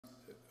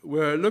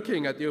We're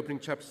looking at the opening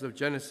chapters of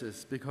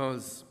Genesis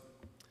because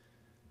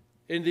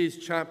in these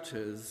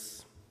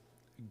chapters,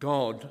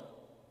 God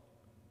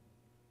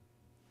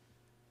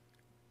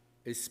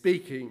is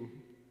speaking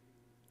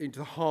into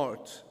the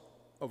heart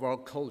of our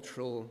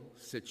cultural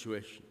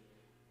situation.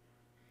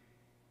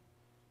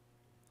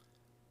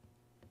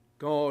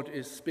 God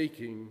is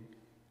speaking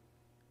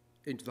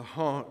into the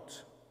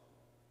heart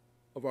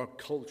of our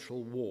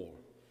cultural war.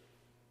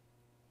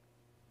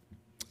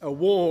 A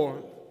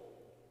war,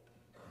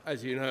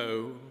 as you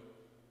know,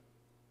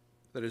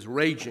 that is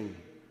raging.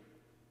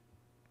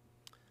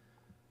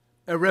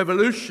 A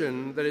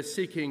revolution that is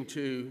seeking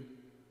to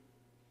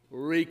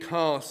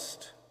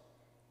recast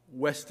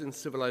Western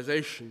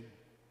civilization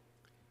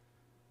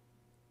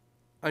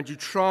and to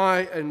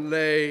try and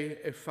lay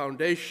a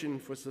foundation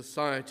for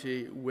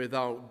society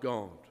without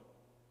God.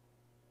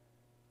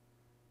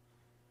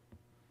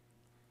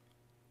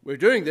 We're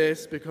doing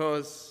this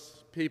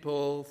because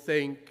people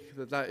think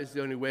that that is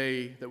the only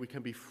way that we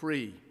can be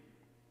free.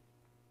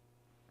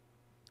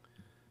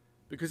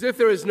 Because if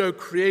there is no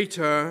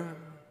creator,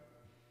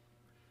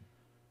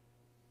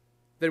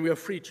 then we are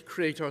free to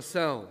create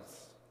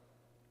ourselves,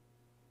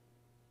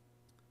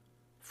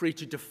 free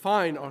to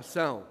define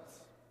ourselves,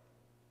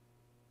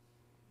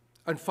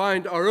 and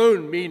find our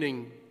own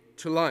meaning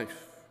to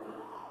life.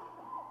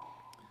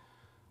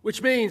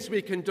 Which means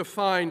we can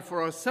define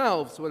for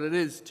ourselves what it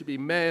is to be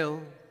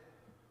male,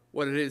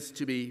 what it is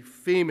to be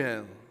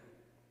female.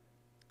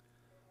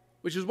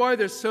 Which is why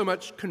there's so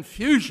much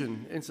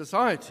confusion in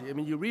society. I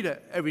mean, you read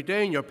it every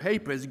day in your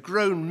papers,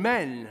 grown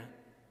men,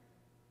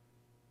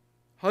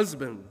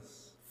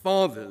 husbands,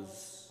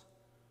 fathers,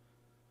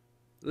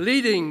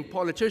 leading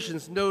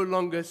politicians no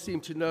longer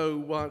seem to know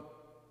what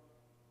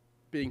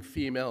being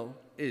female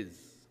is.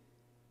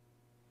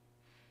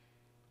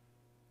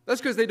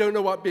 That's because they don't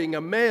know what being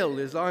a male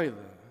is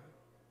either.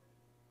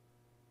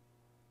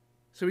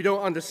 So we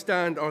don't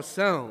understand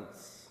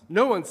ourselves.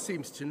 No one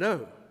seems to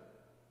know.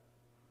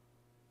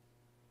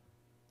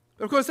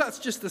 Of course, that's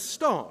just the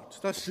start.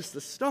 That's just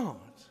the start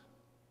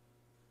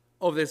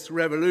of this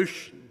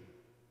revolution.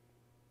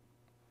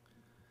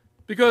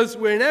 Because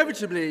we're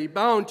inevitably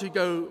bound to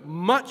go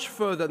much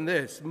further than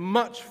this,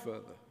 much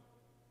further.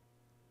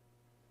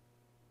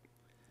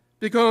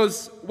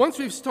 Because once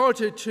we've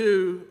started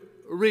to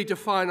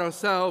redefine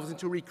ourselves and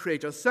to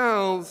recreate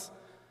ourselves,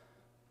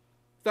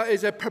 that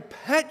is a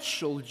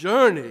perpetual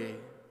journey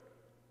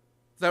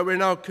that we're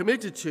now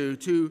committed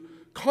to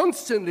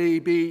constantly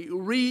be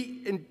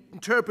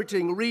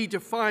reinterpreting,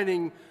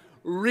 redefining,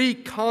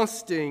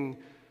 recasting,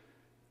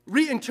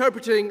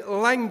 reinterpreting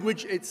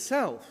language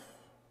itself.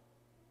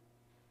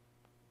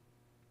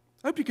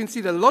 I hope you can see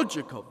the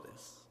logic of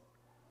this.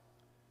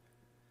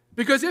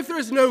 Because if there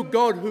is no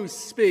God who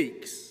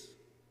speaks,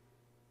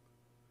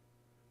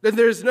 then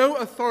there is no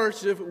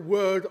authoritative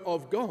word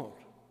of God.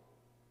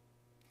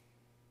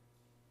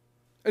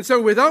 And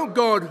so without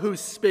God who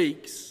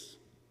speaks,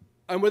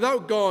 and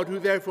without God who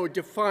therefore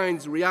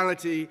defines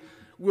reality,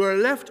 we're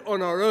left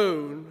on our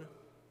own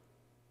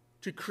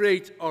to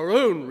create our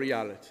own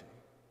reality.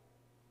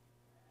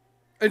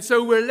 And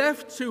so we're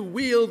left to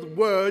wield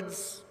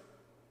words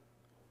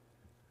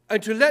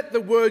and to let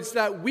the words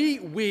that we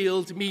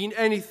wield mean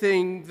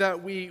anything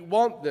that we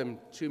want them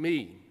to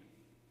mean.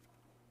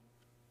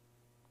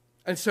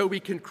 And so we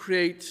can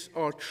create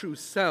our true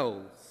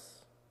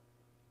selves.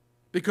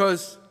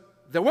 Because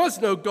there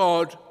was no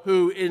God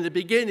who in the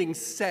beginning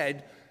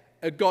said,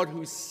 a God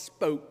who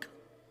spoke,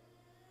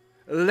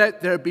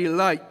 let there be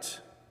light.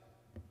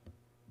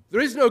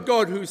 There is no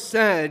God who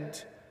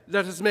said,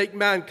 let us make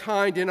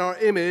mankind in our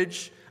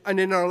image and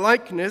in our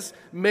likeness,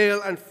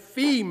 male and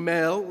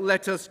female,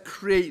 let us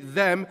create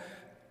them.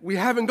 We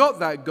haven't got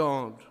that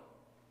God.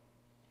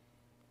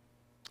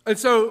 And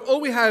so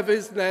all we have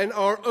is then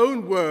our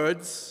own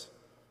words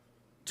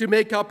to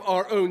make up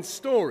our own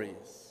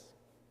stories,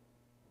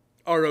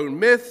 our own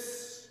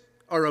myths,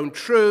 our own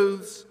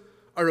truths,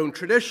 our own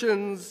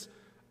traditions,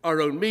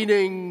 our own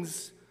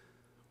meanings,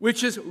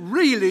 which is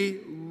really,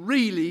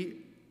 really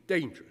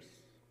dangerous.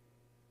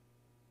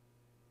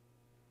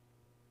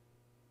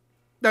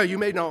 Now, you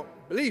may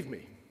not believe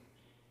me.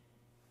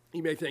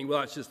 You may think, well,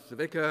 that's just the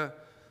vicar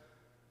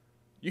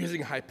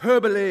using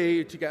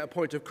hyperbole to get a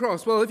point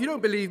across. Well, if you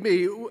don't believe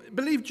me,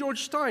 believe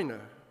George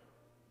Steiner.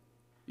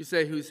 You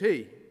say, who's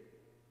he?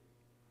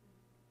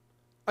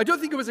 I don't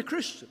think he was a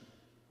Christian.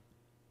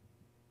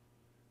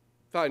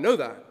 In fact, I know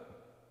that.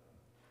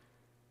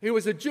 He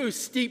was a Jew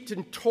steeped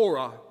in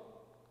Torah.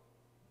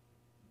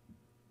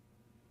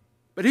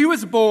 But he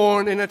was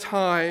born in a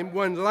time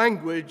when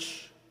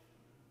language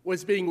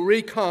was being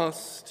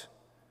recast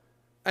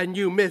and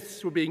new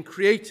myths were being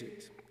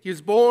created. He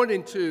was born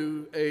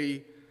into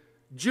a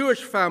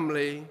Jewish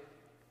family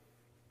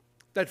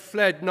that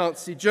fled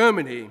Nazi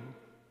Germany.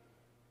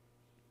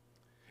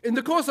 In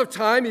the course of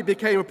time, he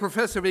became a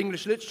professor of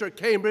English literature at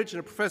Cambridge and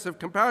a professor of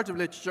comparative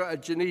literature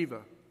at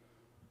Geneva.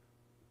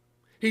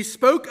 He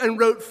spoke and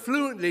wrote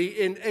fluently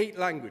in 8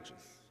 languages.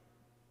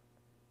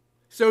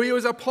 So he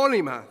was a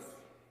polymath.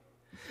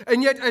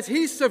 And yet, as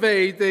he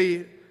surveyed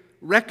the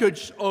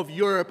records of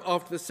Europe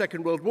after the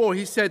Second World War,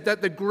 he said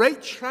that the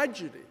great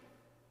tragedy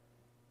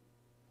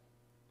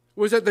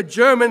was that the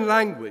German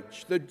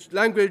language, the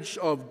language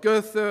of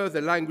Goethe,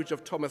 the language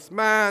of Thomas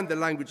Mann, the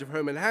language of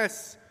Hermann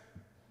Hesse,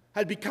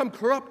 had become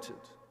corrupted,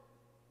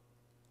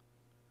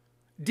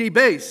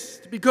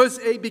 debased, because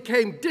it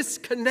became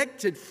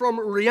disconnected from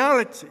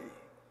reality.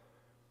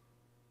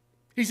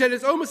 He said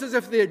it's almost as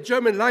if the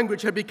German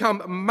language had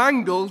become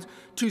mangled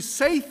to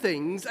say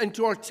things and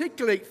to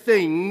articulate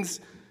things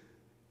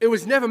it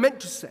was never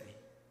meant to say.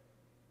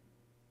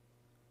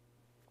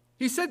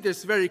 He said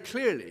this very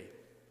clearly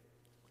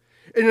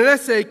in an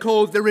essay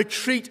called The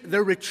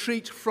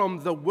Retreat from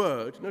the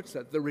Word. Notice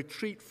that, The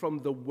Retreat from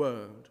the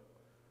Word.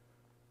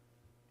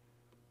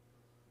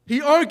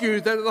 He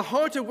argued that at the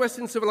heart of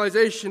Western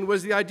civilization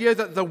was the idea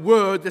that the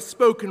word, the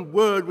spoken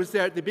word, was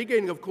there at the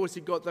beginning. Of course,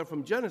 he got that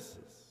from Genesis.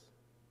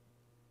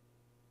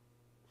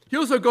 He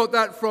also got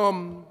that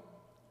from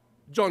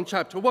John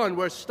chapter 1,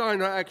 where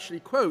Steiner actually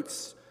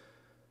quotes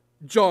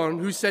John,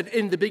 who said,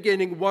 "In the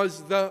beginning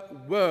was the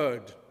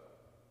Word."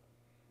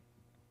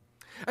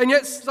 And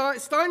yet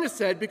Steiner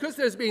said, because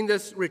there's been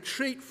this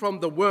retreat from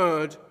the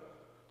Word,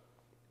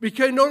 we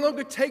can no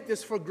longer take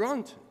this for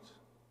granted.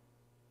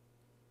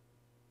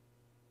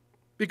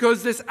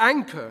 Because this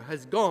anchor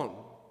has gone.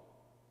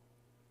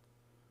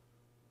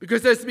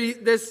 Because there's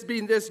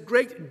been this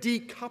great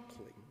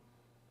decoupling,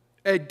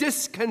 a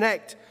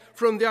disconnect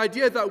from the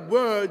idea that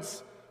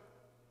words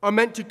are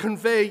meant to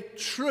convey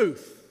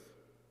truth,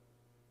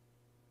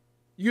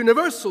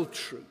 universal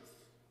truth.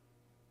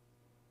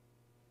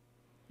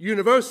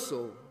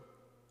 Universal,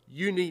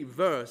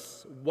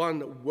 universe,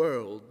 one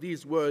world.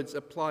 These words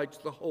apply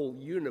to the whole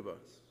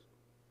universe.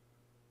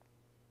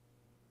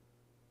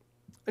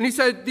 And he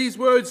said these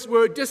words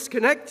were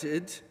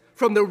disconnected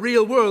from the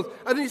real world.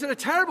 And then he said a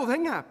terrible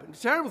thing happened. A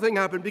terrible thing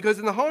happened because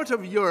in the heart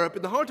of Europe,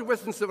 in the heart of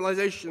Western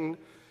civilization,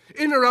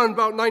 in around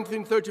about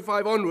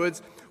 1935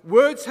 onwards,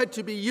 words had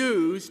to be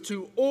used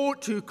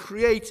to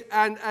create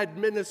and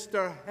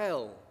administer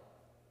hell.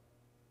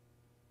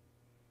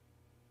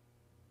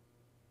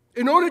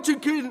 In order to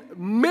kill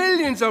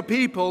millions of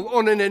people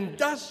on an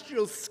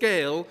industrial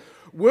scale,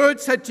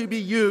 words had to be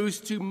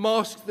used to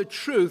mask the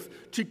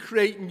truth, to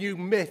create new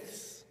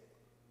myths.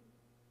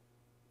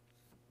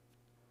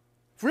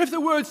 For if the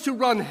words to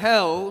run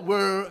hell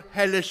were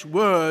hellish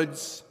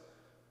words,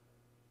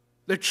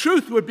 the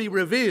truth would be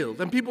revealed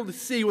and people would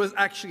see what was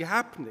actually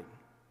happening.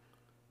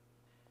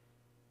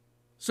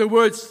 So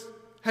words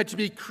had to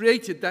be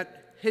created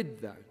that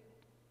hid that.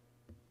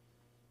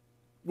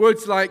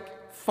 Words like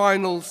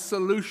final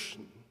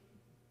solution.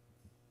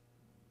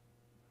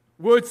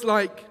 Words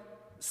like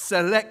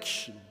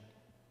selection.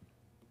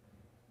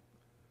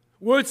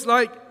 Words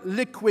like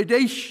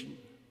liquidation.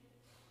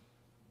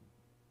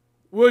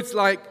 Words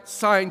like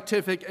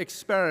scientific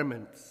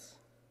experiments.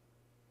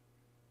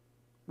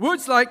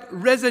 Words like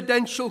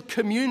residential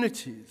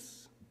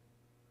communities.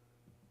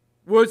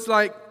 Words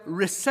like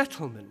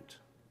resettlement.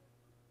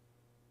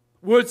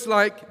 Words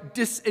like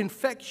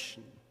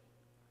disinfection.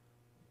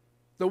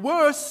 The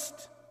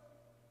worst,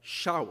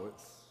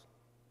 showers.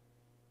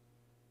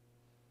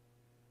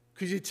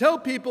 Because you tell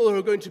people who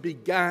are going to be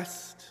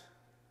gassed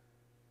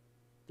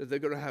that they're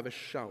going to have a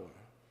shower.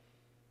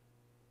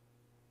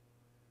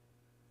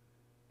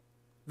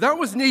 That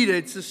was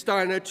needed, says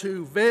Steiner,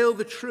 to veil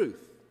the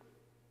truth,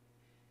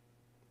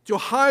 to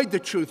hide the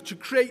truth, to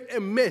create a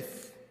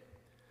myth,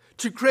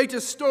 to create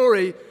a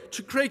story,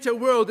 to create a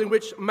world in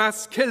which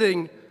mass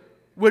killing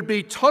would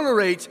be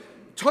tolerated,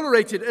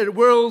 a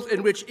world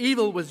in which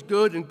evil was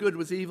good and good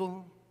was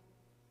evil.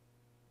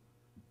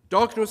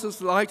 Darkness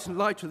was light and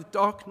light was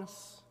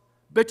darkness.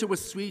 Bitter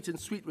was sweet and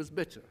sweet was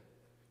bitter.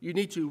 You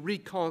need to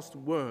recast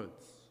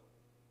words.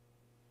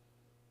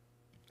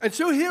 And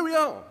so here we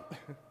are,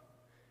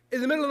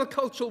 in the middle of a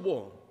cultural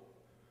war,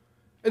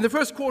 in the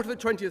first quarter of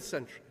the 20th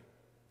century.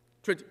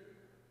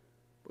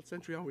 What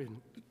century are we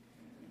in?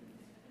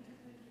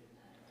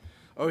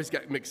 I always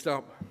get mixed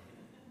up.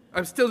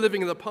 I'm still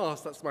living in the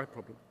past, that's my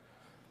problem.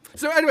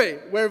 So anyway,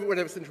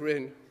 whatever century we're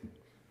in,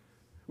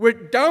 we're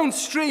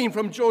downstream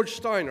from George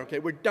Steiner, okay?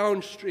 We're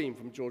downstream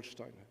from George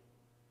Steiner.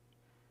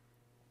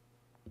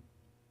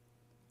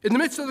 In the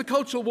midst of the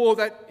cultural war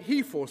that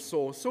he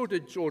foresaw, so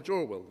did George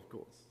Orwell, of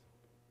course.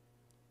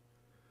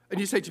 And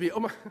you say to me,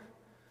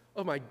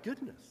 oh my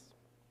goodness,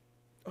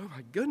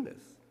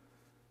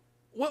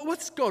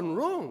 what's gone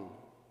wrong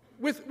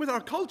with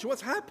our culture?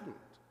 What's happened?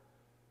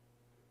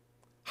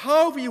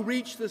 How have we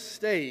reached the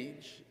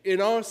stage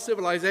in our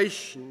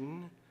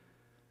civilization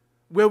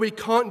where we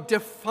can't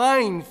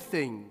define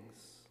things?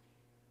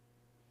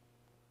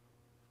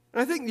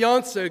 And I think the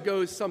answer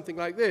goes something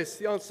like this.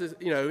 The answer,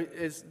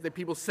 is that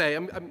people say,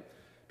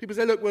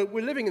 look,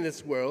 we're living in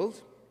this world,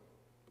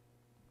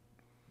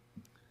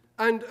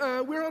 and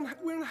we're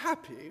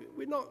unhappy.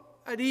 We're not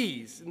at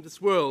ease in this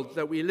world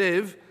that we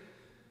live.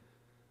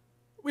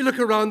 We look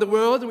around the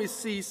world and we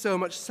see so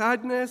much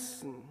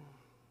sadness and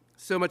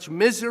so much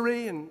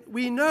misery, and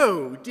we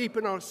know deep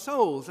in our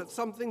souls that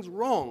something's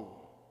wrong.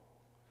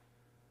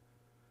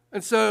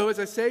 And so, as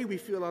I say, we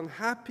feel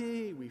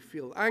unhappy, we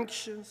feel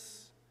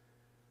anxious.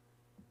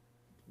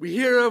 We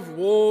hear of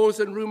wars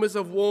and rumors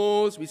of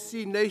wars. We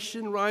see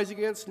nation rising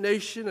against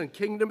nation and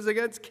kingdoms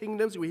against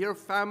kingdoms. We hear of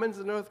famines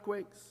and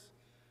earthquakes.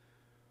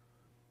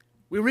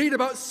 We read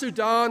about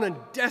Sudan and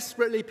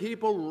desperately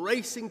people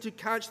racing to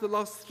catch the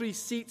last 3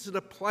 seats in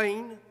a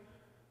plane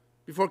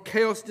before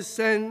chaos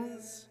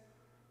descends.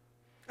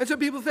 And so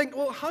people think,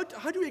 well, how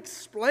do we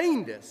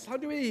explain this? How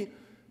do we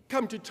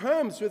come to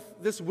terms with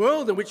this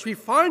world in which we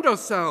find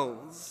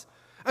ourselves?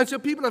 And so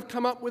people have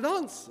come up with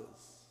answers.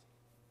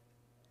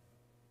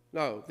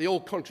 Now, they all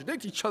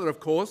contradict each other,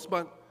 of course,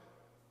 but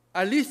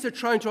at least they're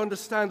trying to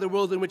understand the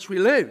world in which we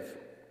live.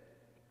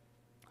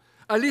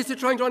 At least they're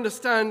trying to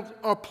understand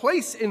our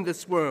place in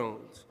this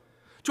world,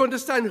 to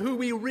understand who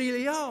we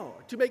really are,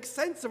 to make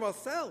sense of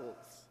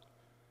ourselves.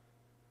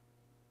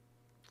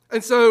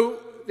 And so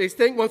they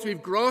think once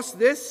we've grasped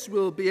this,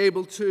 we'll be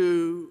able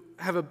to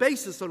have a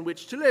basis on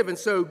which to live. And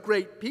so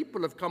great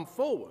people have come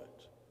forward,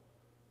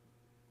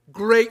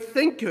 great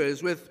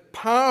thinkers with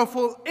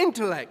powerful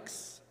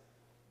intellects.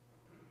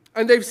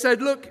 And they've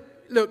said, look,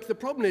 the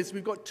problem is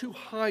we've got too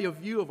high a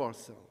view of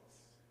ourselves.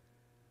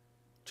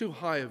 Too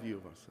high a view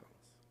of ourselves.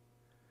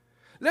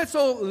 Let's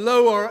all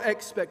lower our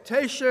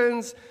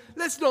expectations.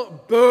 Let's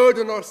not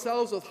burden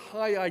ourselves with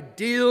high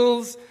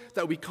ideals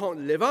that we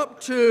can't live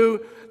up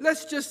to.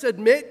 Let's just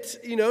admit,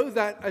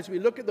 that as we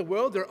look at the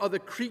world, there are other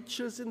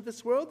creatures in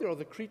this world. There are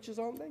other creatures,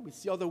 aren't there? We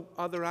see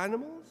other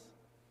animals.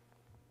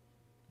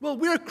 Well,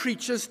 we're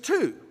creatures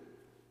too,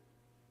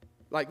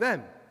 like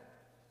them.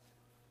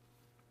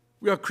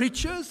 We are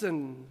creatures,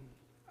 and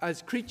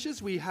as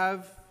creatures, we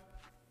have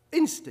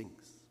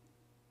instincts.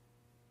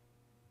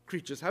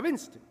 Creatures have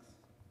instincts.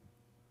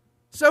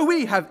 So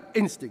we have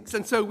instincts,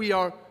 and so we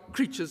are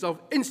creatures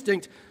of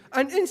instinct.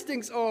 And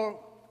instincts are,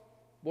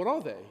 what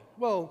are they?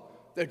 Well,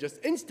 they're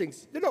just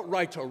instincts. They're not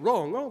right or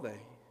wrong, are they?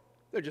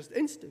 They're just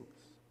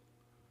instincts.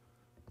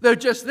 They're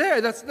just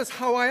there. That's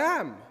how I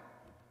am.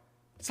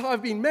 That's how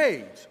I've been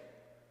made.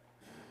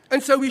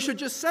 And so we should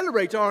just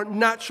celebrate our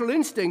natural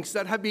instincts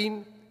that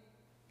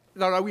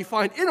we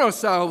find in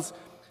ourselves.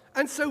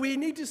 And so we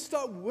need to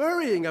start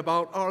worrying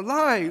about our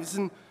lives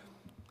and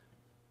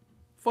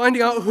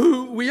finding out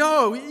who we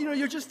are.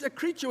 You're just a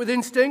creature with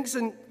instincts,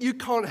 and you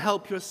can't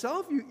help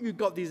yourself. You've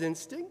got these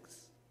instincts.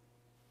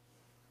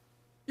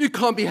 You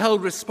can't be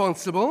held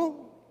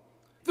responsible.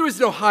 There is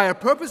no higher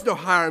purpose, no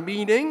higher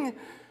meaning.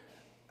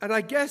 And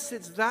I guess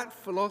it's that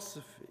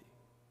philosophy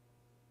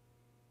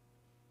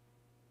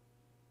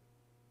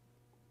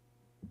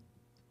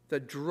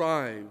that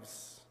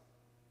drives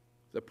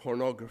the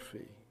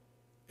pornography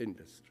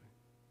industry.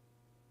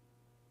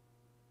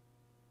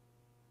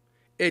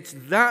 It's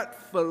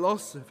that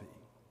philosophy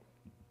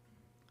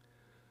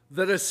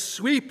that is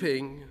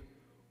sweeping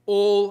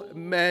all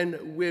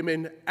men,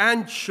 women,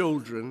 and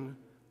children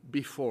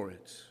before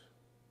it.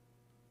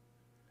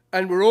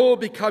 And we're all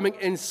becoming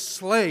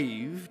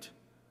enslaved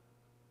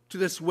to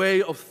this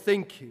way of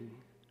thinking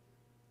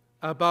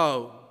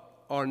about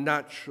our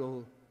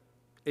natural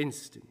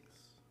instincts.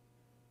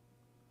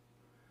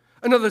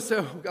 And others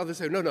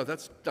say, no,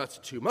 that's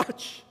too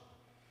much.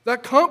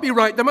 That can't be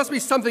right. There must be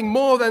something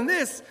more than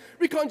this.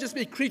 We can't just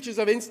be creatures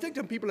of instinct.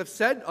 And people have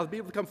said, other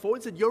people have come forward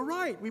and said, you're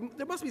right.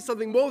 There must be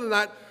something more than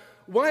that.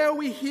 Why are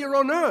we here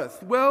on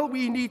earth? Well,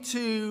 we need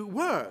to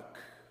work.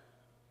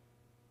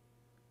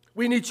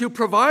 We need to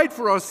provide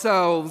for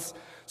ourselves.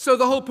 So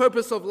the whole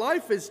purpose of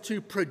life is to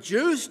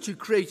produce, to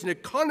create an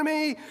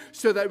economy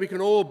so that we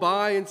can all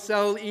buy and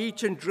sell,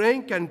 eat and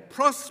drink and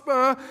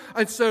prosper.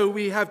 And so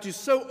we have to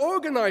so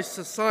organize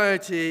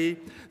society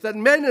that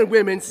men and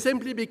women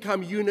simply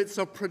become units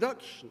of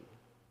production.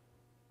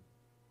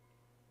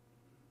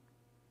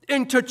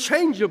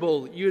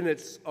 Interchangeable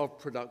units of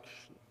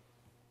production.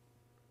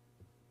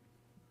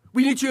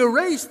 We need to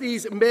erase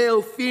these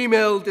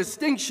male-female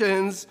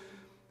distinctions.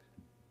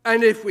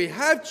 And if we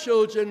have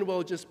children,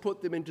 we'll just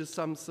put them into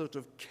some sort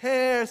of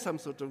care, some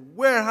sort of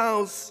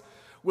warehouse.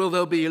 Will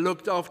they be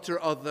looked after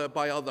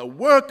by other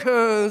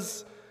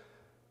workers?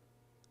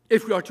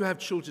 If we are to have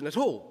children at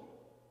all.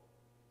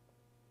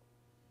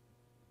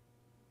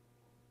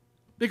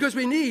 Because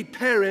we need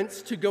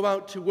parents to go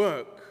out to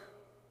work.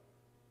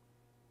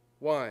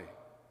 Why?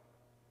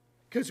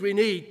 Because we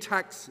need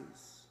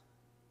taxes.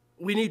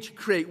 We need to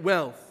create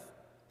wealth.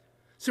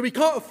 So we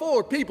can't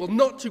afford people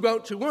not to go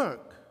out to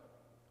work.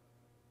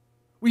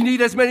 We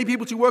need as many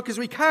people to work as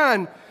we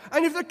can.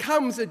 And if there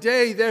comes a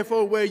day,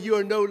 therefore, where you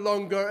are no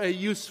longer a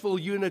useful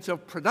unit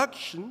of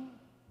production,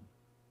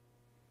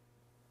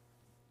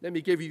 let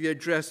me give you the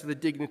address of the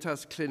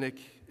Dignitas Clinic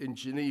in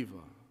Geneva.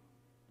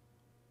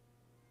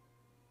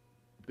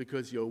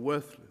 Because you're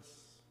worthless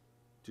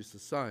to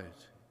society.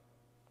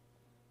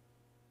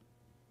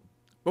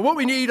 But what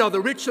we need are the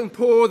rich and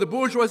poor, the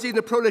bourgeoisie and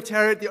the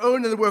proletariat, the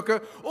owner and the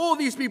worker. All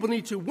these people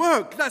need to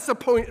work. That's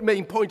the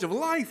main point of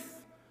life.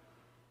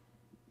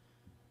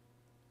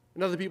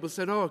 And other people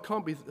said, it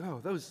can't be,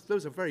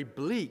 those are very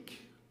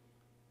bleak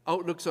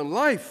outlooks on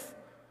life.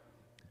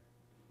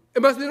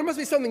 There must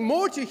be something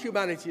more to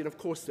humanity, and of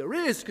course there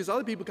is, because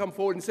other people come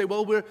forward and say,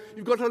 well,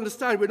 you've got to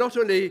understand, we're not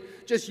only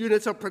just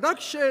units of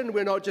production,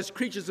 we're not just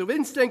creatures of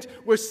instinct,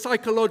 we're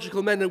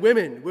psychological men and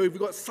women, we've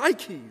got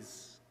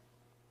psyches.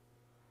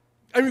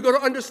 And we've got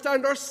to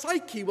understand our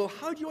psyche. Well,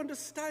 how do you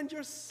understand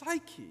your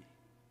psyche?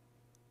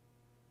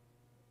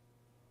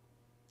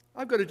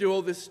 I've got to do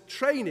all this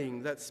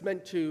training that's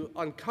meant to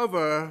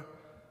uncover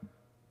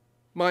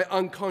my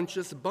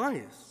unconscious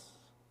bias.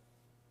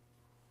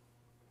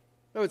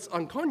 No, it's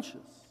unconscious.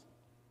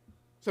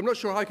 So I'm not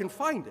sure how I can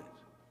find it.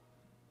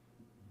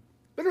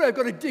 But anyway, I've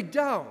got to dig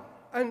down.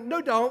 And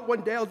no doubt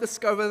one day I'll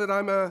discover that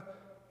I'm a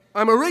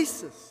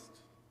racist.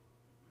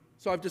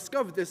 So I've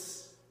discovered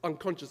this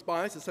unconscious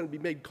bias. It's suddenly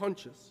made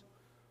conscious.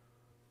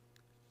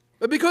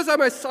 But because I'm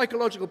a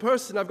psychological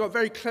person, I've got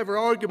very clever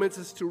arguments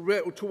as to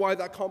why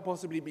that can't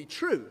possibly be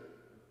true.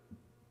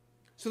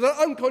 So that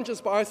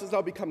unconscious bias has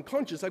now become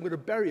conscious. I'm going to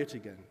bury it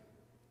again.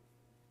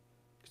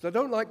 Because I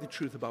don't like the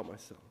truth about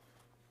myself.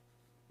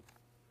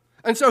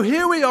 And so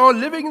here we are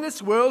living in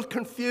this world,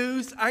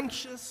 confused,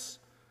 anxious,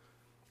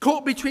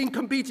 caught between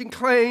competing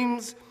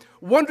claims,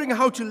 wondering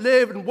how to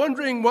live and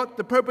wondering what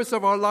the purpose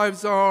of our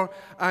lives are.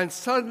 And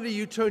suddenly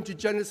you turn to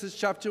Genesis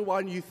chapter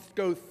 1, you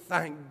go,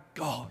 thank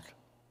God.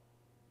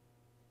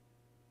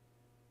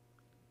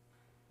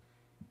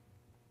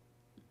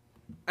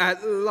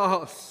 At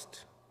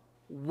last,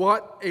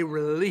 what a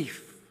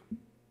relief.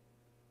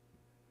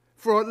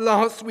 For at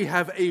last we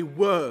have a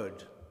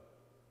word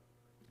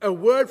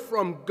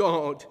from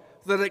God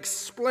that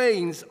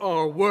explains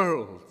our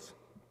world.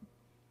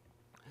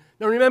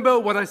 Now remember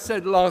what I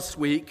said last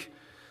week.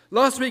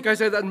 Last week I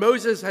said that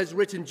Moses has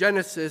written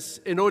Genesis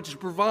in order to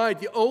provide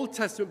the Old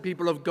Testament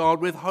people of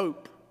God with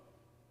hope.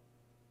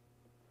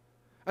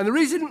 And the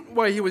reason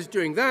why he was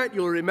doing that,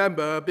 you'll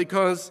remember,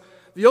 because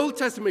the Old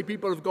Testament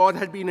people of God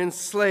had been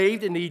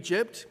enslaved in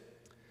Egypt,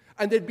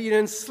 and they'd been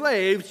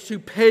enslaved to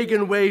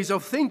pagan ways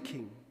of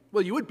thinking.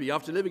 Well, you would be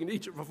after living in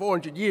Egypt for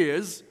 400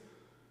 years.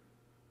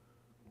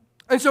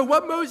 And so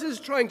what Moses is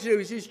trying to do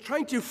is he's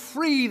trying to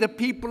free the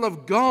people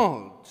of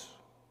God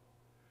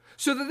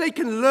so that they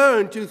can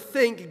learn to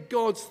think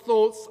God's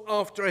thoughts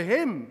after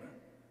him,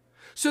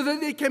 so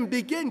that they can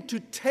begin to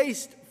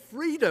taste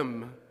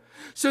freedom,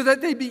 so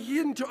that they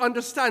begin to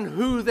understand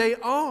who they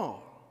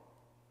are.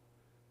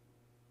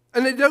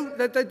 And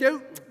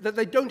that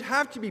they don't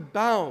have to be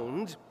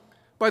bound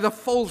by the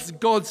false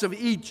gods of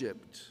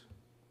Egypt,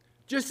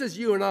 just as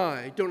you and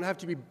I don't have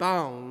to be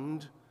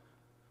bound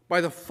by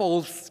the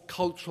false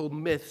cultural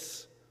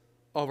myths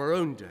of our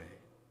own day.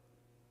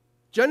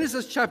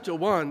 Genesis chapter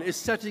 1 is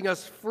setting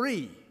us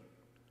free.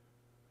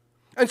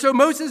 And so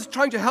Moses is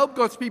trying to help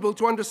God's people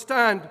to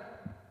understand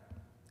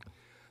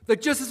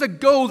that just as a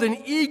golden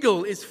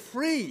eagle is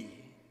free.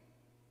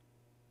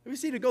 Have you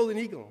seen a golden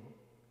eagle?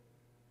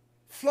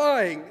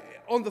 Flying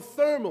on the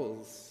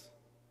thermals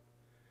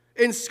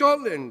in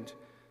Scotland,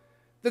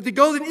 that the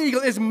golden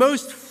eagle is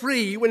most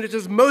free when it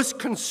is most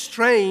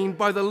constrained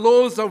by the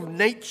laws of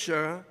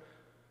nature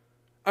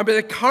and by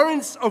the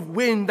currents of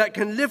wind that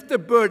can lift the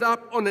bird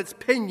up on its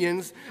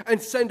pinions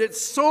and send it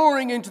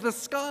soaring into the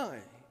sky.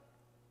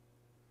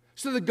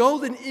 So the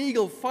golden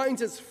eagle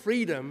finds its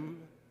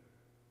freedom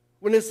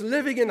when it's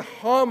living in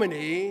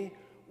harmony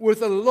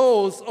with the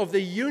laws of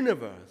the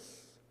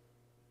universe.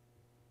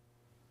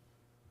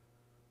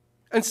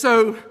 And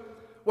so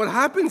what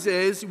happens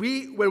is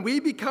when we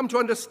become to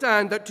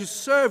understand that to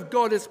serve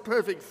God is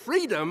perfect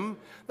freedom,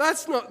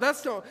 that's not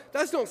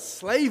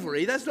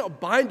slavery, that's not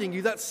binding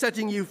you, that's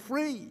setting you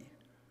free.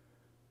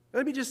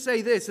 Let me just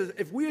say this,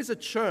 if we as a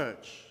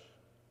church,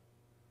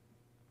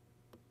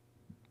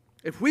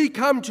 if we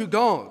come to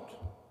God,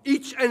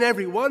 each and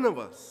every one of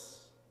us,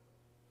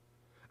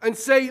 and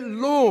say,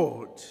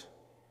 Lord,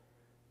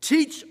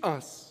 teach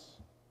us.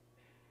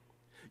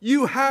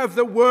 You have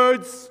the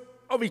words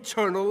of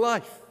eternal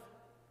life.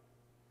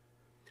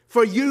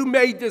 For you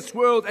made this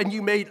world and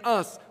you made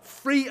us.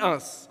 Free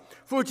us.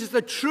 For it is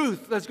the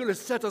truth that's going to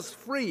set us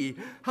free.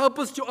 Help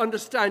us to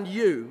understand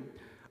you.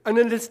 And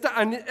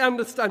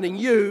understanding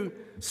you,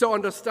 so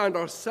understand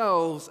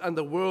ourselves and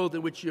the world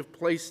in which you have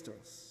placed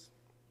us.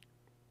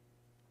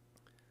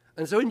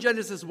 And so in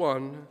Genesis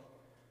 1,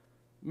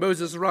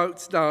 Moses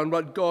writes down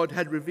what God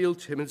had revealed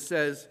to him and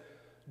says,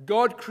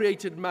 God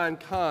created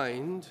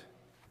mankind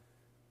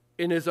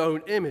in his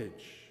own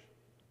image.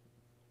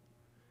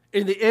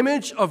 In the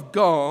image of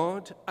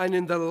God and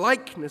in the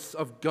likeness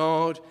of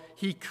God,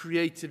 he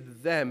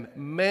created them.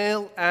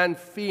 Male and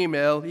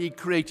female, he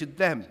created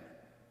them.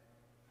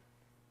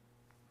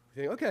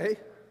 You think, okay,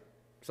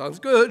 sounds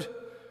good.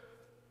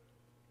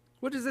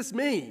 What does this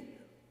mean?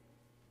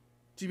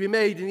 To be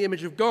made in the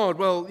image of God?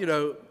 Well,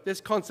 this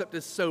concept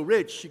is so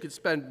rich, you could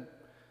spend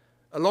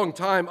a long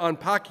time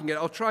unpacking it.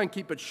 I'll try and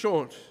keep it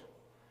short.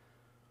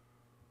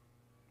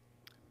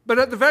 But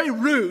at the very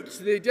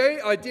root,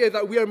 the idea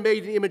that we are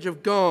made in the image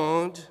of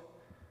God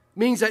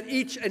means that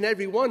each and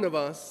every one of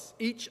us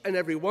is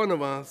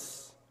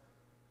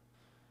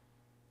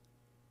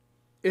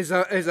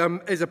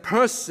a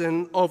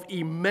person of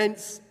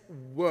immense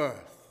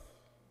worth.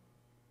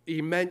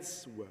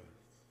 immense worth.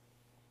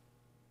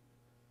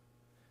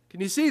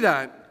 Can you see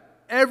that?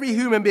 Every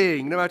human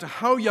being, no matter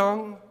how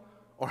young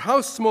or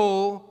how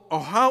small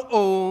or how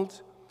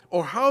old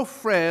or how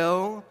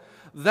frail,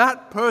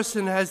 that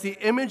person has the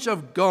image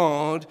of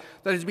God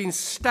that has been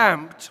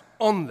stamped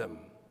on them.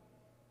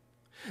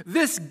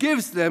 This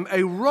gives them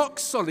a rock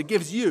solid,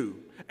 gives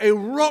you a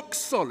rock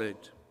solid,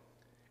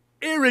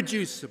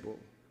 irreducible,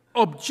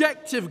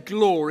 objective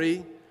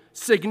glory,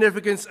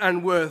 significance,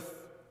 and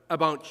worth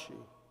about you.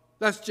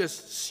 That's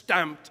just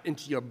stamped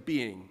into your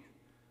being.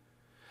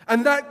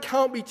 And that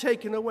can't be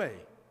taken away.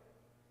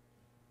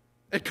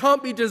 It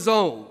can't be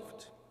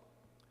dissolved.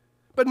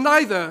 But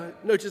neither,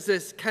 notice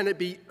this, can it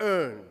be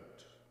earned.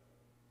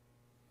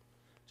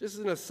 Just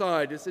as an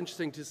aside, it's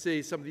interesting to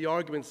see some of the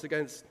arguments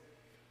against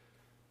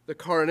the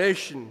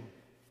coronation.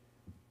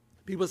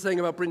 People saying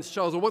about Prince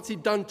Charles, well, what's he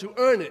done to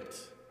earn it?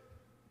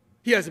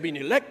 He hasn't been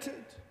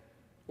elected.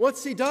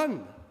 What's he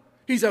done?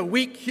 He's a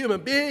weak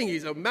human being.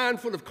 He's a man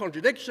full of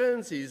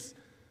contradictions. He's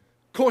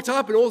caught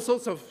up in all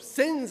sorts of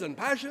sins and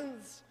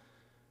passions.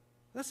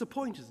 That's the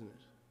point, isn't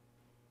it?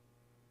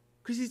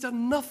 Because he's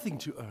done nothing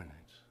to earn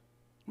it.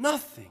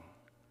 Nothing.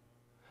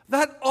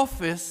 That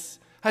office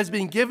has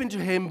been given to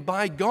him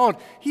by God.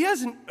 He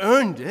hasn't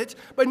earned it,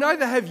 but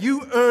neither have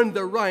you earned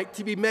the right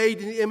to be made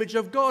in the image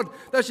of God.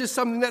 That's just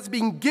something that's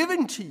been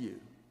given to you.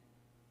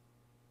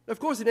 Of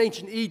course, in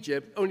ancient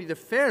Egypt, only the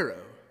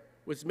Pharaoh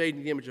was made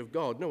in the image of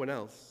God, no one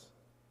else.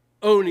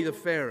 Only the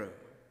Pharaoh.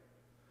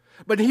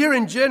 But here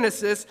in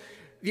Genesis,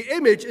 the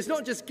image is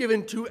not just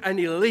given to an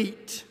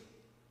elite.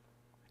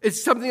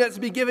 It's something that's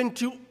been given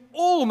to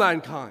all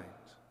mankind.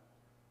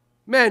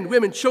 Men,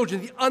 women,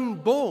 children, the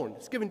unborn.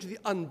 It's given to the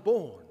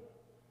unborn.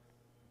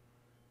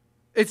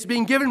 It's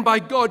been given by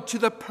God to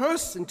the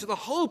person, to the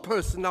whole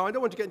person. Now, I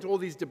don't want to get into all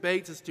these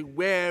debates as to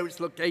where it's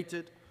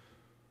located.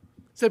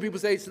 Some people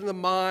say it's in the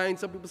mind.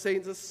 Some people say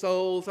it's the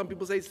soul. Some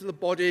people say it's in the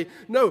body.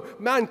 No,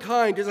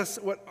 mankind is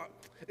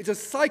it's a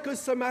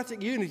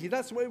psychosomatic unity.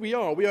 That's where we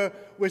are.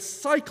 We're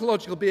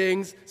psychological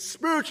beings,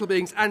 spiritual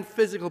beings, and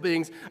physical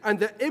beings. And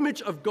the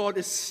image of God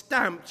is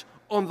stamped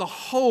on the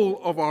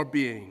whole of our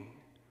being.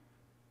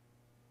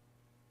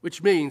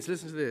 Which means,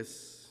 listen to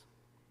this,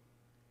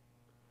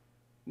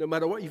 no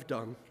matter what you've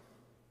done,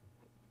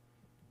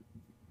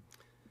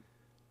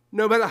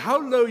 no matter how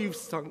low you've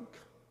sunk,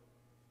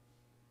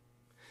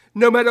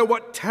 no matter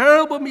what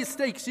terrible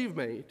mistakes you've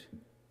made,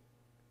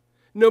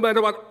 no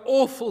matter what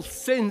awful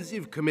sins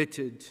you've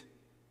committed,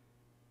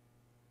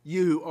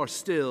 you are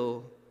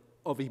still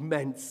of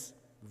immense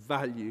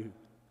value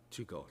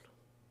to God.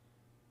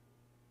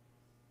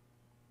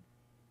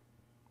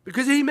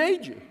 Because He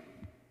made you.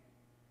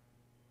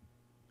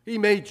 He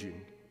made you.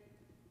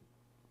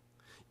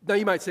 Now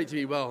you might say to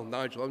me, well,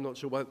 Nigel, I'm not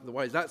sure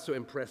why is that so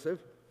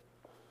impressive.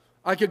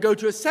 I could go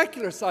to a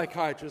secular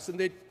psychiatrist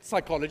and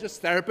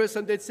psychologist, therapist,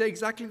 and they'd say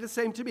exactly the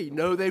same to me.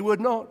 No, they would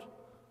not.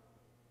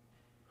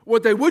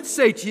 What they would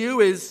say to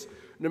you is,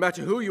 no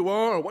matter who you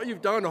are or what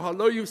you've done or how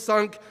low you've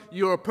sunk,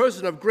 you're a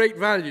person of great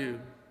value.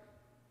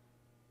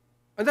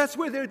 And that's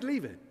where they would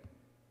leave it.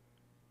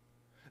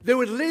 They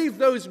would leave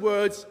those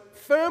words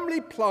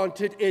firmly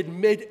planted in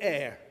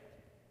mid-air.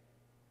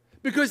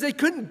 Because they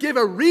couldn't give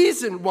a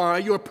reason why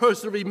you're a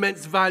person of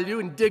immense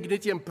value and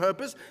dignity and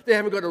purpose. They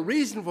haven't got a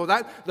reason for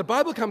that. The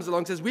Bible comes along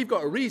and says, we've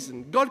got a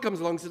reason. God comes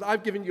along and says,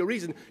 I've given you a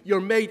reason.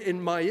 You're made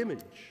in my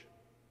image.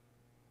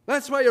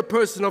 That's why you're a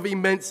person of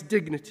immense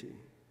dignity.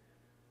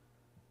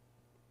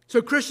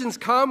 So Christians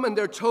come and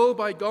they're told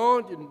by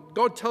God, and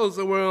God tells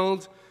the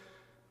world,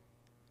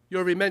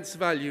 you're of immense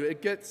value.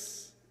 It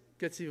gets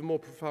even more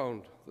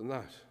profound than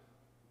that.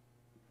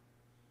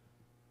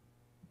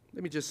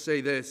 Let me just say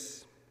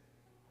this.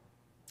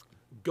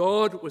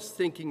 God was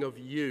thinking of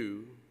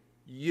you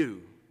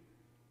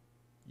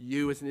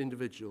as an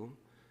individual.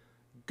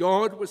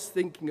 God was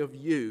thinking of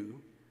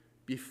you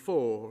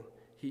before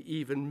He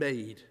even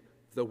made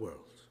the world.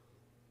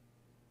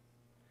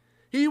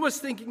 He was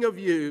thinking of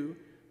you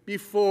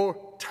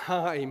before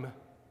time.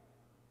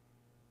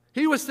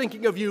 He was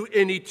thinking of you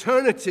in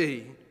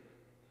eternity.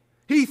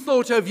 He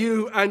thought of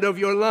you and of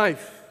your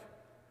life.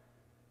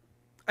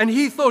 And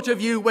He thought of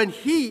you when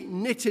He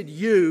knitted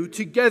you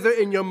together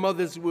in your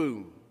mother's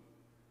womb.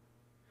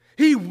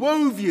 He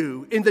wove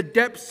you in the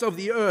depths of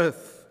the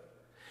earth.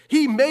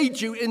 He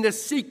made you in the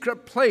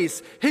secret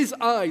place. His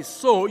eyes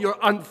saw your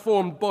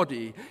unformed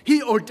body.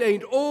 He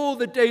ordained all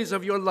the days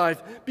of your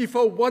life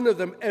before one of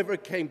them ever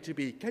came to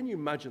be. Can you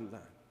imagine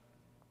that?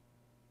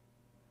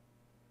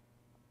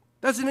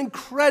 That's an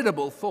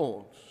incredible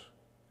thought.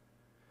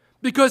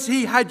 Because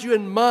He had you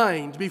in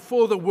mind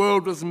before the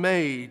world was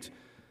made,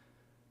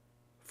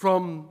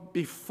 from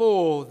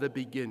before the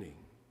beginning.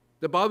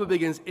 The Bible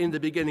begins in the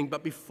beginning,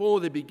 but before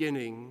the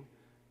beginning,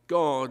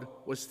 God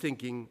was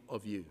thinking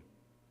of you.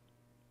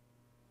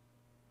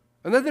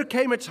 And then there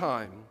came a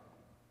time,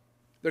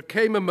 there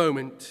came a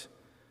moment,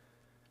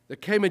 there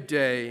came a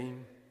day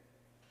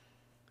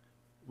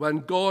when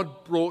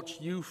God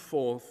brought you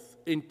forth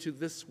into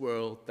this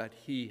world that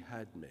He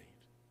had made.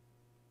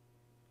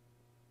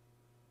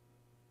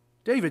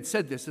 David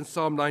said this in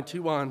Psalm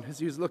 91 as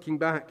he was looking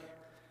back.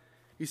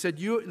 He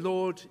said,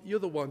 Lord, you're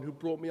the one who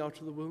brought me out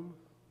of the womb.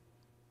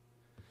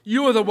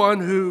 You are the one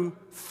who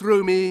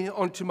threw me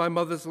onto my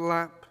mother's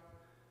lap.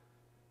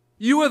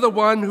 You are the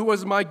one who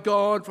was my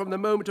God from the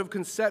moment of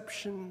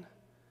conception.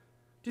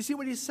 Do you see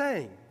what he's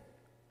saying?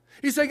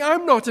 He's saying,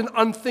 I'm not an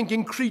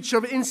unthinking creature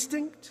of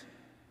instinct.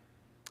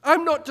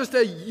 I'm not just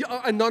an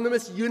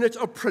anonymous unit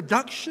of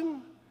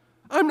production.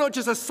 I'm not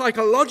just a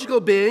psychological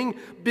being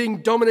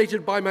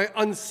dominated by my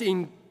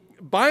unseen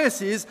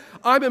biases.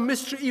 I'm a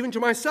mystery even to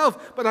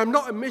myself, but I'm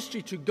not a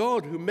mystery to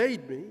God who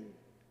made me.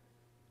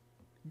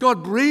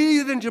 God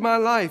breathed into my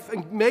life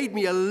and made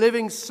me a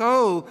living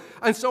soul,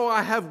 and so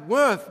I have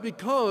worth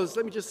because,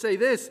 let me just say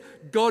this,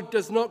 God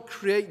does not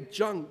create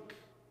junk.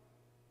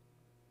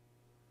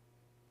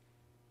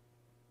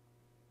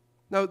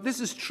 Now, this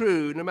is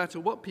true no matter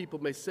what people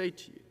may say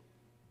to you.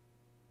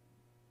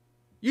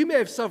 You may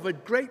have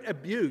suffered great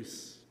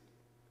abuse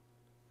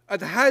at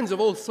the hands of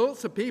all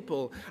sorts of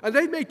people, and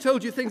they may have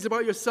told you things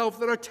about yourself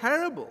that are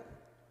terrible.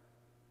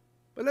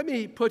 But let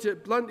me put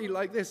it bluntly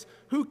like this.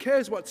 Who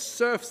cares what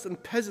serfs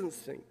and peasants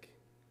think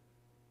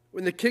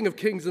when the King of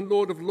Kings and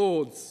Lord of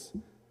Lords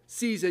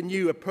sees in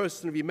you a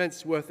person of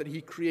immense worth that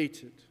he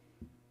created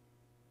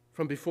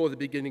from before the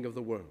beginning of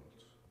the world?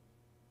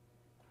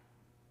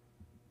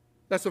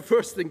 That's the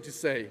first thing to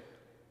say.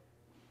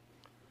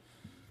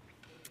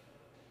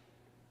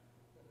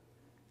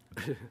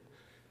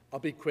 I'll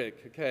be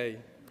quick, okay?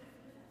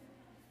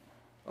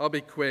 I'll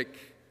be quick.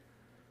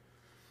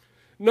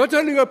 Not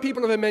only are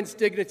people of immense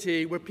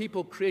dignity, we're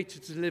people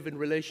created to live in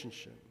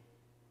relationship.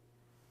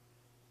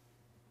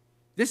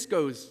 This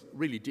goes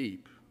really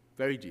deep,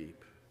 very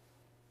deep.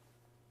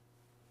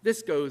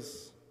 This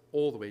goes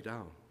all the way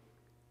down.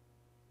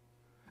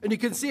 And you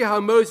can see how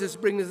Moses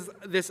brings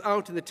this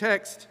out in the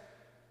text,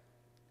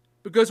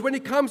 because when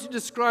it comes to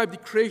describe the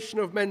creation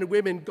of men and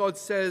women, God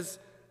says,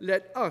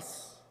 let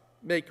us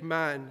make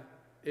man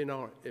in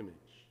our image.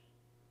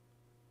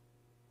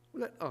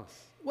 Let us.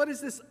 What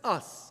is this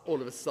us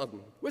all of a sudden?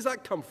 Where's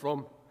that come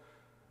from?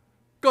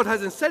 God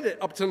hasn't said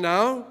it up till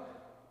now.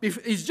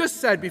 He's just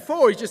said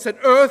before, he just said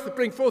earth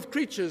bring forth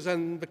creatures,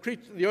 and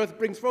the earth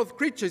brings forth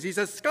creatures. He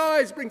says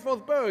skies bring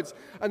forth birds,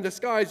 and the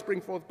skies bring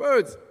forth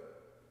birds.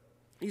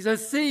 He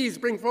says seas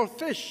bring forth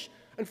fish,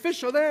 and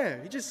fish are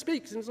there. He just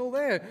speaks and it's all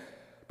there.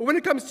 But when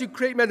it comes to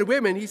create men and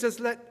women, he says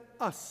let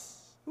us.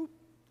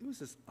 Who's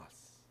this us?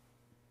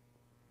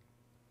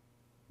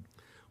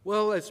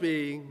 Well, as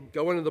we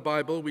go on in the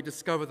Bible, we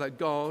discover that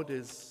God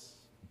is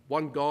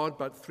one God,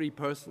 but three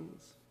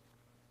persons.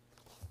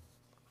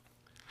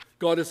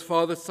 God is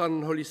Father, Son,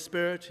 and Holy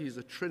Spirit. He's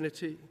a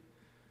Trinity.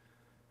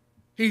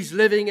 He's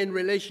living in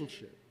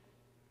relationship.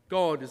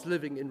 God is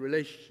living in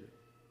relationship.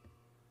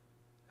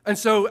 And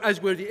so, as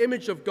we're the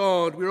image of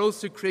God, we're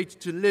also created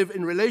to live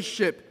in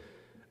relationship.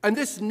 And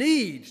this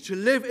need to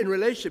live in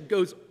relationship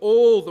goes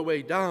all the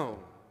way down.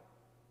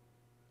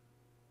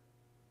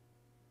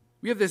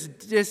 We have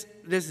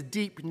this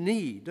deep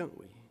need, don't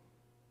we?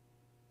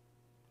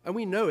 And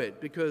we know it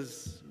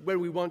because when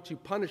we want to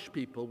punish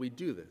people, we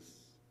do this.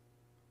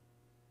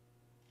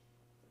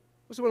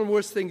 What's one of the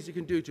worst things you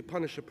can do to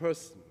punish a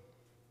person?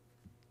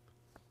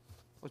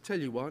 I'll tell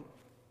you what,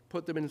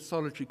 put them in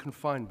solitary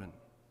confinement.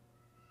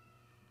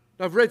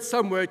 Now, I've read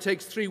somewhere it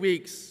takes 3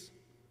 weeks.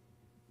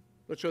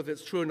 Not sure if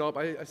that's true or not,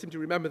 but I seem to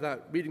remember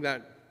that, reading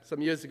that some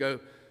years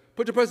ago.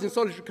 Put a person in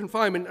solitary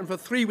confinement, and for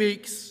 3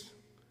 weeks,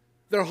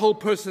 their whole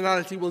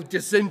personality will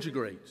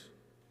disintegrate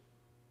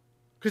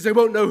because they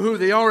won't know who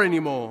they are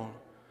anymore.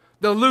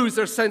 They'll lose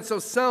their sense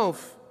of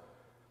self.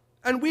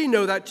 And we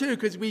know that too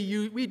because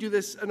we do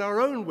this in our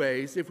own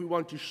ways if we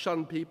want to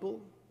shun people.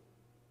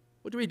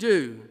 What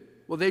do?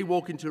 Well, they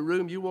walk into a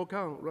room, you walk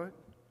out, right?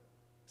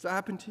 Does that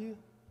happen to you?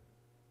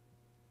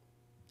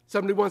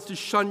 Somebody wants to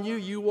shun you,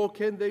 you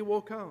walk in, they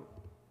walk out.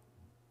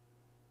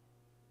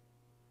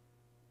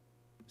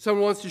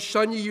 Someone wants to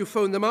shun you, you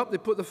phone them up, they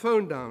put the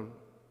phone down.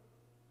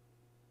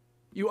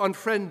 You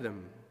unfriend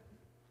them.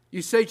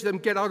 You say to them,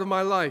 get out of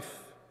my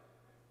life.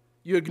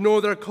 You ignore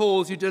their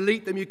calls, you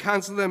delete them, you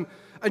cancel them.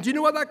 And do you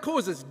know what that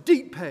causes?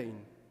 Deep pain,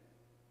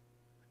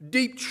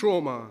 deep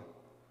trauma,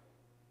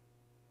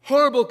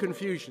 horrible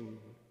confusion,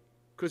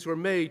 because we're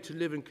made to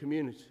live in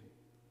community.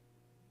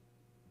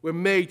 We're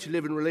made to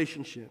live in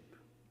relationship.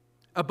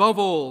 Above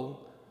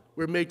all,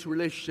 we're made to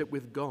relationship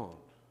with God,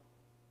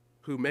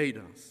 who made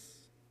us.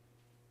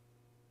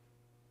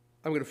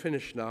 I'm going to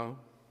finish now.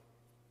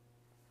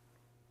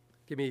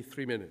 Give me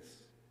 3 minutes.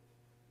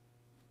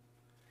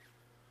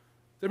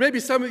 There may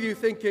be some of you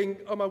thinking,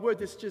 oh my word,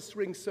 this just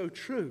rings so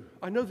true.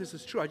 I know this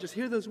is true. I just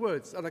hear those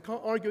words and I can't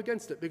argue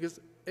against it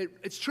because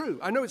it's true.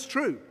 I know it's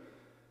true.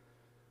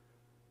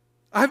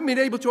 I haven't been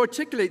able to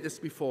articulate this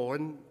before,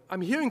 and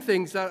I'm hearing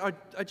things that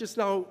are just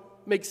now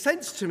make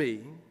sense to me.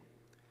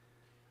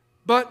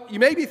 But you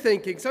may be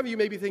thinking, some of you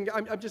may be thinking,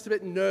 I'm just a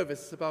bit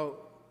nervous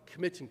about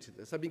committing to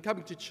this. I've been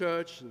coming to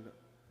church and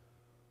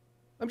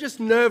I'm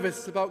just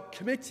nervous about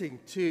committing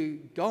to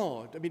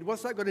God. I mean,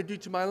 what's that going to do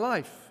to my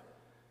life?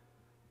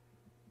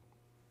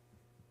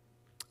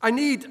 I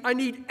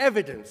need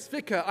evidence.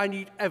 Vicar, I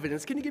need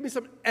evidence. Can you give me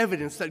some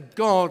evidence that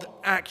God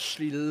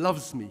actually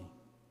loves me?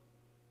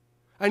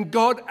 And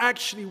God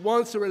actually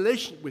wants a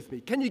relationship with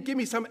me? Can you give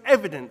me some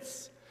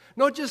evidence?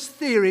 Not just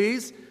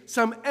theories,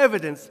 some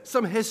evidence,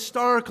 some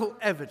historical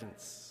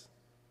evidence.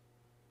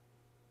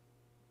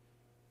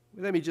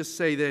 Let me just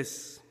say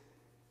this.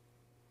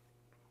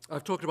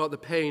 I've talked about the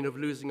pain of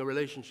losing a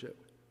relationship.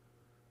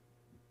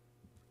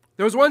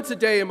 There was once a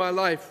day in my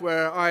life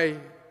where I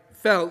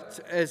felt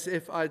as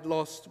if I'd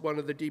lost one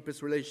of the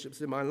deepest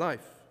relationships in my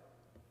life.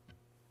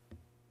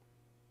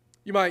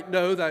 You might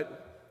know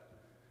that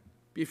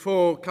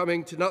before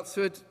coming to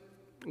Knutsford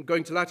and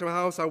going to Latimer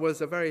House, I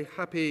was a very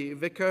happy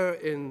vicar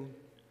in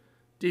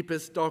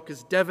deepest,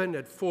 darkest Devon,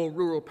 had 4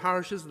 rural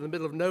parishes in the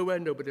middle of nowhere.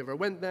 Nobody ever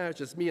went there,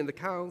 just me and the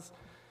cows,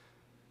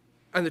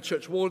 and the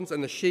church wardens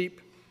and the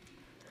sheep.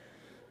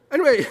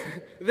 Anyway,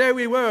 there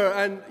we were,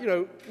 and,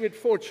 we had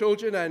 4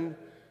 children, and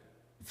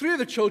 3 of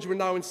the children were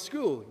now in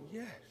school.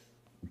 Yes.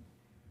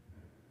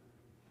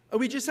 And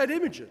we just had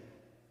Imogen.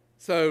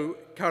 So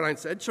Caroline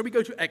said, shall we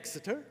go to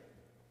Exeter?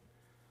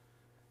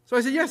 So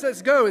I said, yes,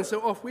 let's go. And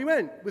so off we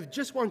went with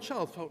just 1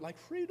 child. Felt like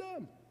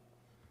freedom.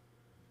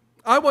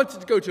 I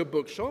wanted to go to a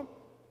bookshop.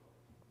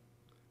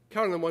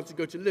 Caroline wanted to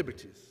go to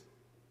Liberty's.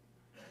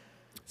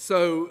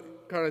 So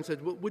Caroline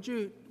said, well, would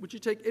you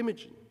take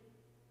Imogen?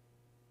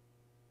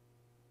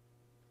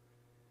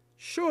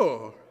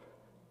 Sure.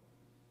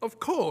 Of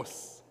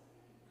course.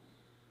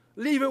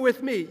 Leave her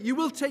with me. You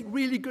will take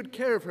really good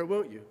care of her,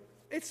 won't you?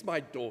 It's my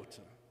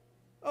daughter.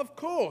 Of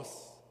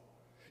course.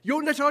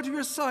 You're not out of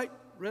your sight.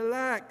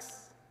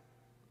 Relax.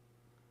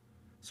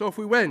 So off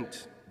we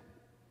went.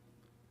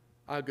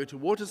 I go to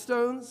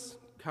Waterstones.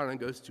 Karen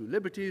goes to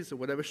Liberty's or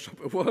whatever shop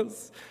it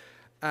was.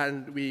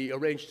 And we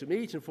arrange to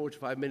meet in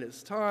 45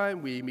 minutes'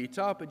 time. We meet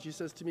up, and she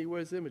says to me,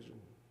 where's Imogen?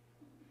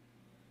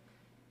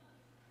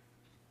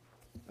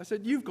 I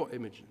said, you've got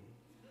Imogen.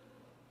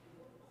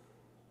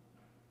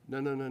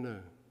 No.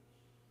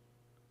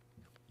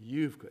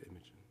 You've got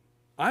Imogen.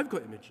 I've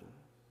got Imogen.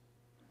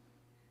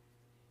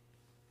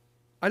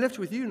 I left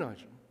with you,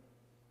 Nigel.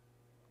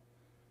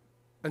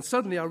 And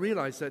suddenly I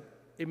realized that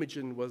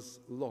Imogen was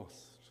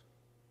lost.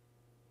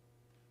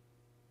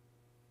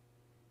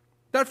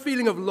 That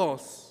feeling of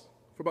loss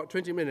for about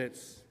 20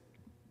 minutes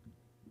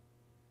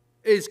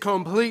is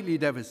completely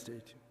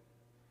devastating.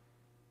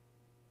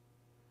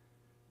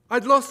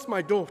 I'd lost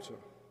my daughter.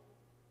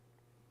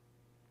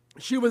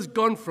 She was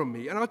gone from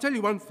me. And I'll tell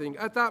you one thing,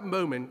 at that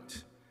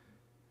moment,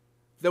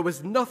 there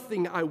was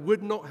nothing I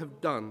would not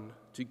have done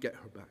to get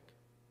her back.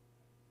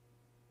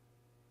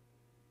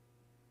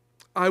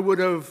 I would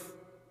have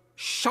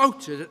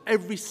shouted at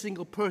every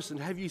single person,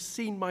 have you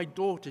seen my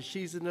daughter?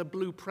 She's in a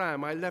blue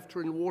pram. I left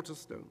her in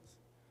Waterstones.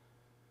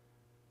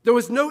 There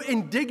was no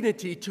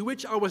indignity to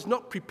which I was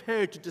not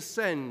prepared to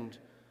descend.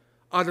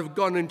 I'd have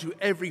gone into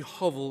every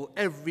hovel,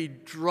 every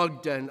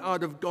drug den.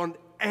 I'd have gone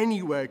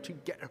anywhere to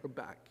get her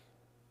back.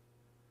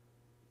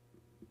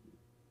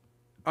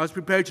 I was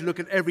prepared to look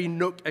at every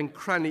nook and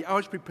cranny. I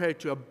was prepared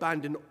to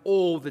abandon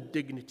all the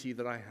dignity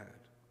that I had.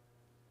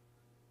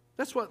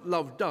 That's what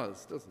love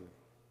does, doesn't it?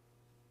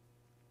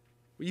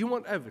 Well, you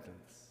want evidence.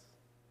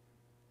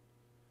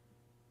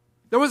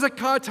 There was a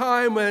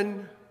time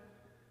when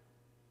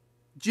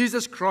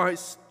Jesus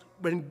Christ,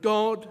 when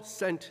God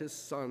sent his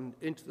Son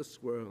into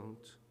this world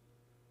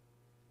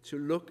to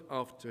look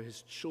after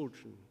his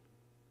children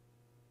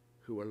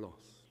who were lost.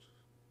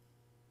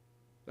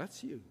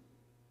 That's you.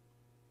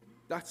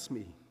 That's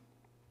me.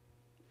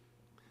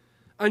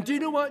 And do you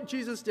know what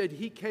Jesus did?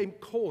 He came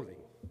calling.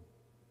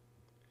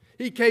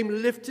 He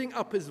came lifting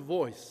up his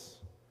voice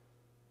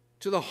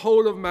to the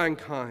whole of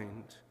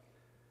mankind.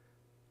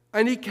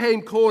 And he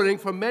came calling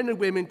for men and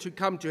women to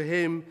come to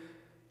him,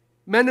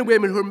 men and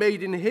women who are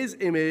made in his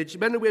image,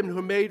 men and women who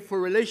are made for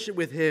a relationship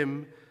with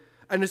him.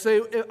 And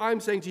so I'm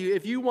saying to you,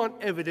 if you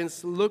want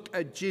evidence, look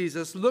at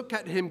Jesus. Look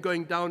at him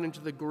going down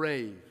into the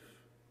grave.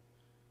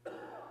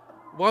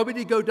 Why would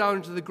he go down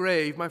into the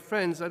grave? My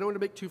friends, I don't want to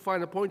make too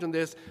fine a point on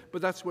this,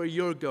 but that's where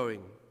you're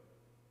going.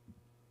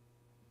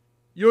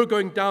 You're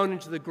going down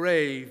into the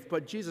grave,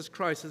 but Jesus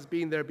Christ has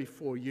been there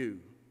before you.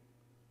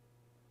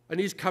 And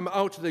he's come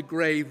out of the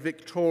grave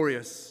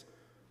victorious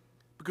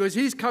because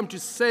he's come to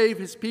save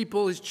his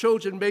people, his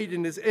children made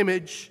in his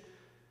image.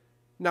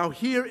 Now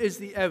here is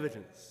the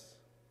evidence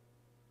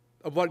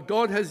of what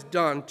God has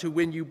done to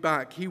win you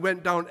back. He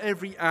went down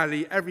every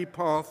alley, every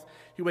path.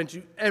 He went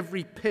to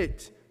every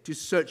pit to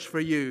search for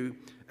you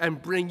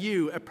and bring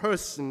you a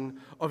person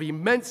of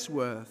immense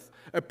worth,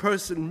 a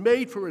person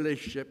made for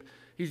relationship.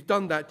 He's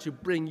done that to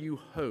bring you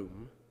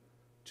home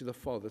to the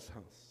Father's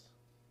house.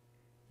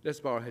 Let's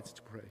bow our heads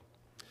to pray.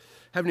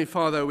 Heavenly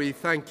Father, we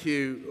thank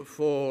you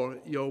for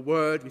your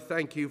word. We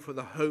thank you for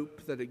the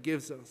hope that it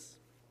gives us.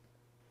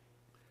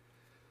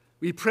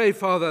 We pray,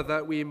 Father,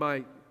 that we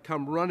might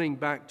come running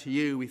back to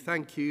you. We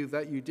thank you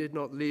that you did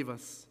not leave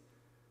us,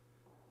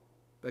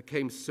 but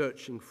came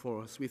searching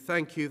for us. We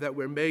thank you that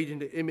we're made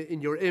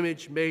in your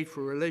image, made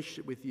for a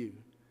relationship with you.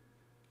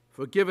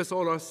 Forgive us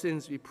all our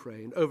sins, we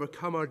pray, and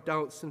overcome our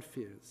doubts and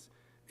fears.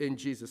 In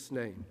Jesus'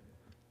 name,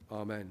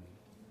 amen.